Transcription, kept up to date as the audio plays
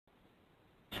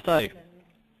So,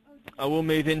 I will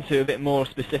move into a bit more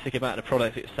specific about the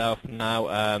product itself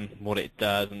now, what it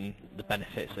does and the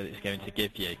benefits that it's going to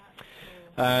give you.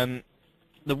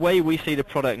 The way we see the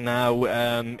product now,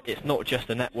 it's not just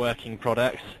a networking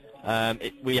product.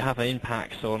 We have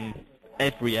impacts on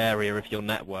every area of your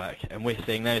network, and we're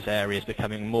seeing those areas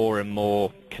becoming more and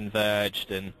more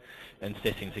converged and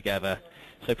sitting together.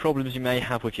 So problems you may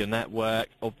have with your network,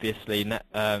 obviously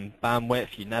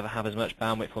bandwidth, you never have as much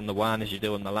bandwidth on the WAN as you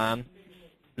do on the LAN.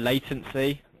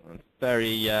 Latency,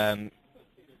 very sort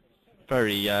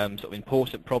of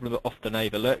important problem, but often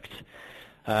overlooked.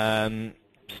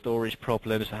 Storage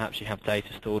problems, perhaps you have data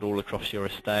stored all across your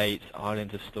estate,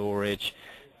 islands of storage,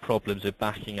 problems with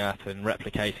backing up and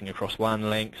replicating across WAN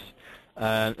links,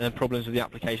 and problems with the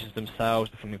applications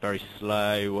themselves becoming very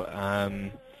slow,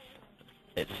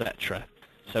 etc.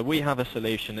 So we have a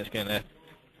solution that's going to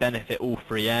benefit all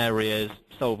three areas,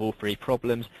 solve all three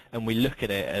problems, and we look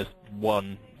at it as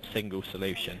one single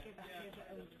solution.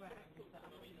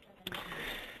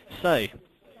 So,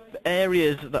 the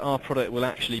areas that our product will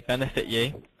actually benefit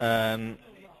you,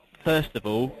 first of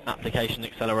all, application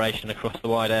acceleration across the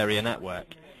wide area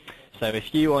network. So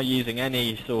if you are using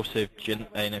any sort of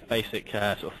basic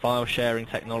sort of file sharing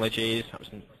technologies, perhaps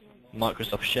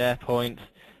Microsoft SharePoint,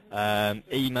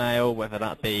 email, whether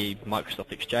that be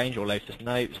Microsoft Exchange or Lotus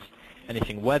Notes,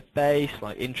 anything web-based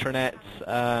like intranets,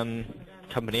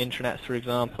 company intranets for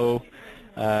example,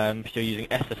 if you're using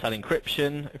SSL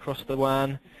encryption across the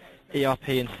WAN, ERP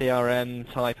and CRM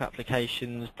type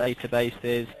applications,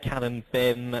 databases, CAN and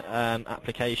BIM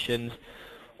applications,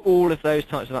 all of those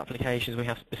types of applications we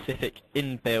have specific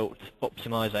inbuilt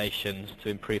optimizations to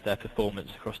improve their performance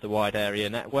across the wide area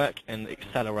network and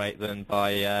accelerate them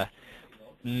by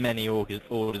many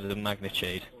orders of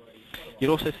magnitude.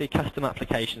 You'll also see custom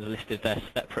applications listed there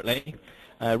separately.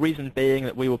 Reason being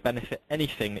that we will benefit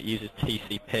anything that uses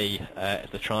TCP as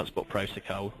the transport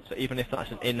protocol. So even if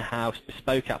that's an in-house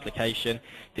bespoke application,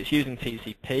 if it's using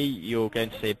TCP, you're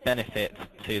going to see a benefit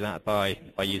to that by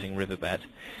using Riverbed.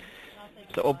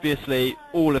 So obviously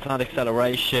all of that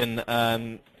acceleration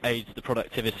aids the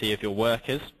productivity of your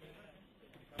workers,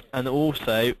 and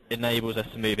also enables us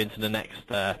to move into the next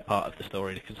part of the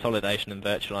story, the consolidation and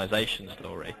virtualization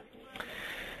story.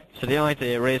 So the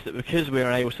idea is that because we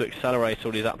are able to accelerate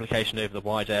all these applications over the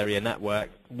wide area network,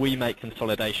 we make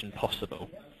consolidation possible.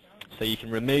 So you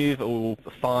can remove all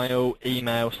the file,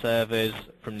 email servers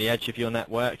from the edge of your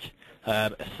network,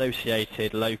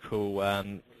 associated local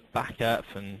backup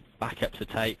and backup to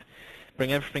tape,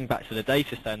 bring everything back to the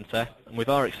data center, and with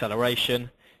our acceleration,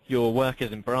 your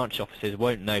workers in branch offices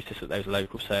won't notice that those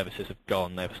local services have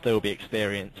gone. They'll still be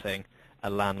experiencing a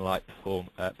LAN-like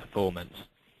performance.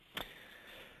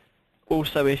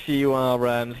 Also, if you are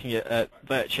looking at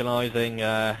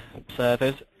virtualizing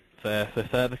servers for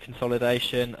further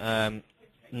consolidation,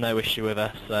 no issue with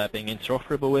us being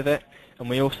interoperable with it. And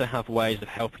we also have ways of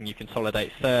helping you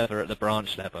consolidate further at the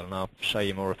branch level, and I'll show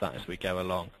you more of that as we go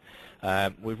along.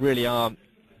 We really are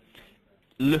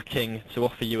looking to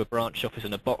offer you a branch office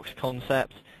in a box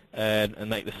concept and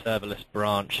make the serverless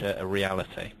branch a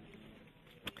reality.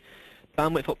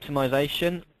 Bandwidth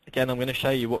optimization. Again, I'm going to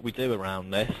show you what we do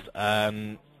around this,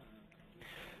 and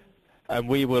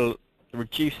we will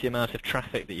reduce the amount of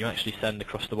traffic that you actually send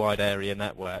across the wide area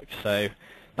network. So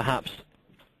perhaps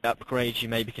upgrades you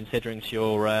may be considering to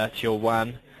your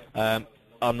WAN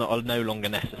are no longer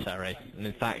necessary, and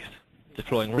in fact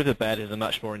deploying Riverbed is a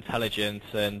much more intelligent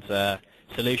and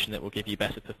solution that will give you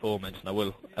better performance, and I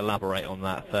will elaborate on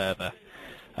that further.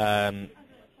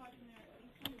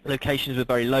 Locations with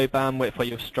very low bandwidth where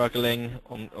you're struggling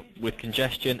with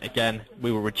congestion, again,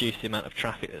 we will reduce the amount of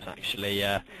traffic that's actually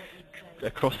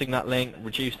crossing that link,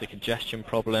 reduce the congestion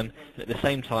problem, and at the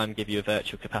same time give you a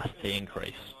virtual capacity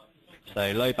increase.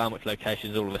 So low bandwidth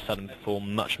locations all of a sudden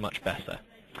perform much, much better.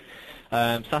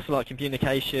 Satellite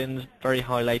communications, very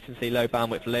high latency, low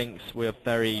bandwidth links, we're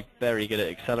very, very good at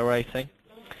accelerating.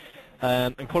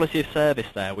 And quality of service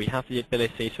there, we have the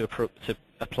ability to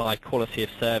apply quality of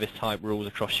service type rules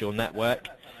across your network.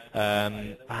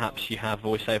 Perhaps you have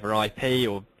voice over IP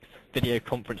or video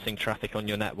conferencing traffic on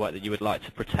your network that you would like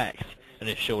to protect and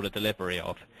ensure the delivery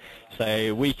of.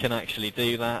 So we can actually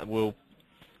do that. We'll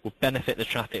benefit the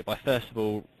traffic by first of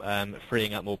all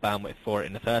freeing up more bandwidth for it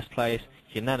in the first place.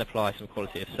 You can then apply some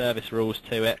quality of service rules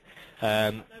to it,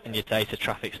 and your data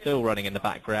traffic still running in the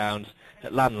background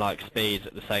at LAN-like speeds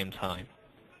at the same time.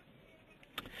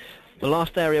 The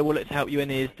last area we'll look to help you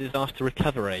in is disaster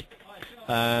recovery.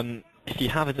 If you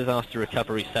have a disaster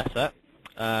recovery setup,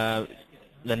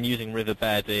 then using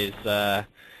Riverbed is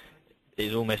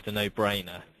almost a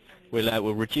no-brainer.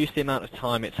 We'll reduce the amount of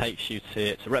time it takes you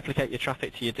to replicate your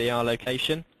traffic to your DR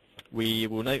location. We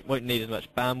won't need as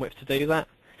much bandwidth to do that.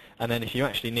 And then if you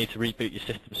actually need to reboot your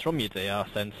systems from your DR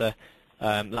center,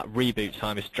 that reboot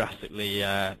time is drastically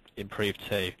improved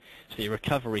too. So your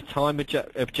recovery time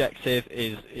objective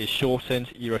is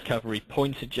shortened, your recovery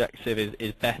point objective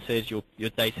is bettered, your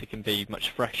data can be much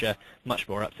fresher, much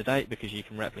more up to date because you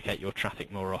can replicate your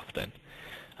traffic more often.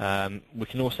 We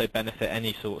can also benefit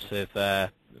any sorts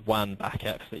of WAN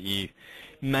backups that you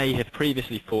may have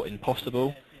previously thought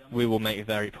impossible. We will make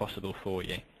very possible for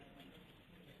you.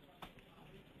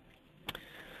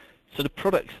 So the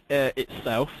product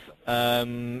itself,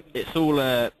 it's all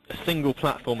a single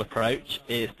platform approach.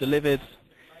 It's delivered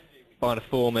by the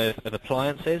form of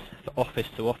appliances for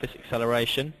office-to-office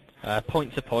acceleration,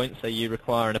 point-to-point, so you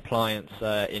require an appliance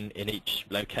in each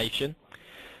location.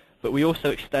 But we also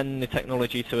extend the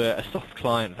technology to a soft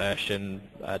client version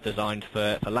designed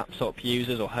for laptop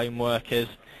users or home workers.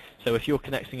 So if you're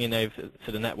connecting in over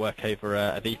to the network over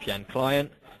a VPN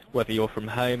client, whether you're from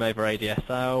home over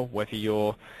ADSL, whether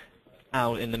you're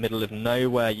out in the middle of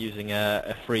nowhere using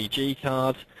a 3G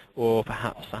card, or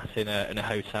perhaps sat in a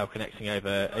hotel connecting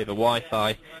over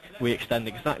Wi-Fi, we extend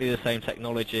exactly the same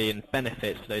technology and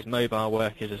benefits to those mobile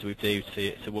workers as we do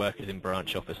to workers in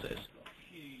branch offices.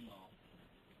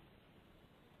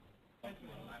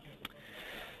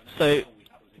 So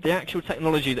the actual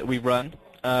technology that we run,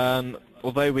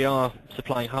 although we are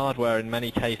supplying hardware in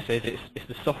many cases, it's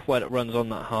the software that runs on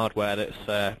that hardware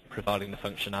that's providing the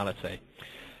functionality.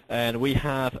 And we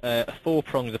have a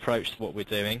four-pronged approach to what we're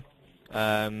doing,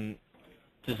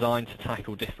 designed to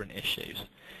tackle different issues.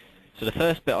 So the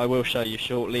first bit I will show you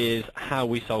shortly is how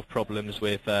we solve problems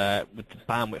with the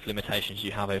bandwidth limitations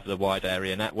you have over the wide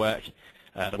area network,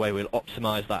 the way we'll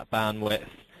optimize that bandwidth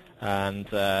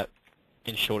and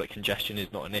ensure that congestion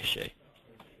is not an issue.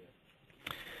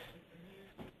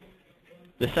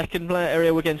 The second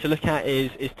area we're going to look at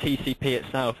is TCP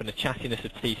itself and the chattiness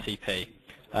of TCP.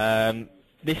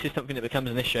 This is something that becomes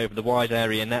an issue over the wide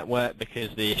area network because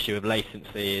the issue of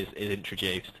latency is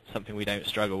introduced, something we don't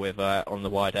struggle with on the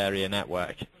wide area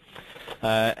network.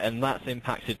 And that's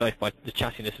impacted both by the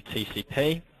chattiness of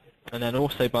TCP and then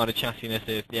also by the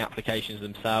chattiness of the applications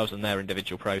themselves and their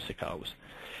individual protocols.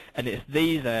 And it's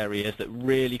these areas that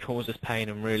really cause us pain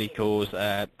and really cause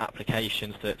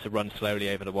applications to run slowly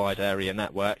over the wide area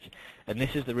network. And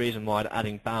this is the reason why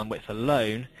adding bandwidth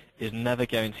alone is never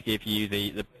going to give you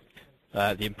the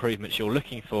improvements you're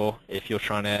looking for if you're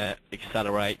trying to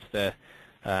accelerate the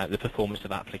performance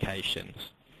of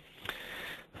applications.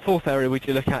 The fourth area we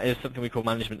do look at is something we call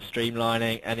management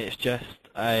streamlining, and it's just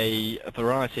a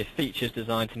variety of features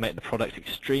designed to make the product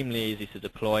extremely easy to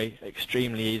deploy,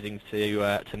 extremely easy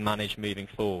to manage moving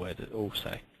forward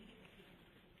also.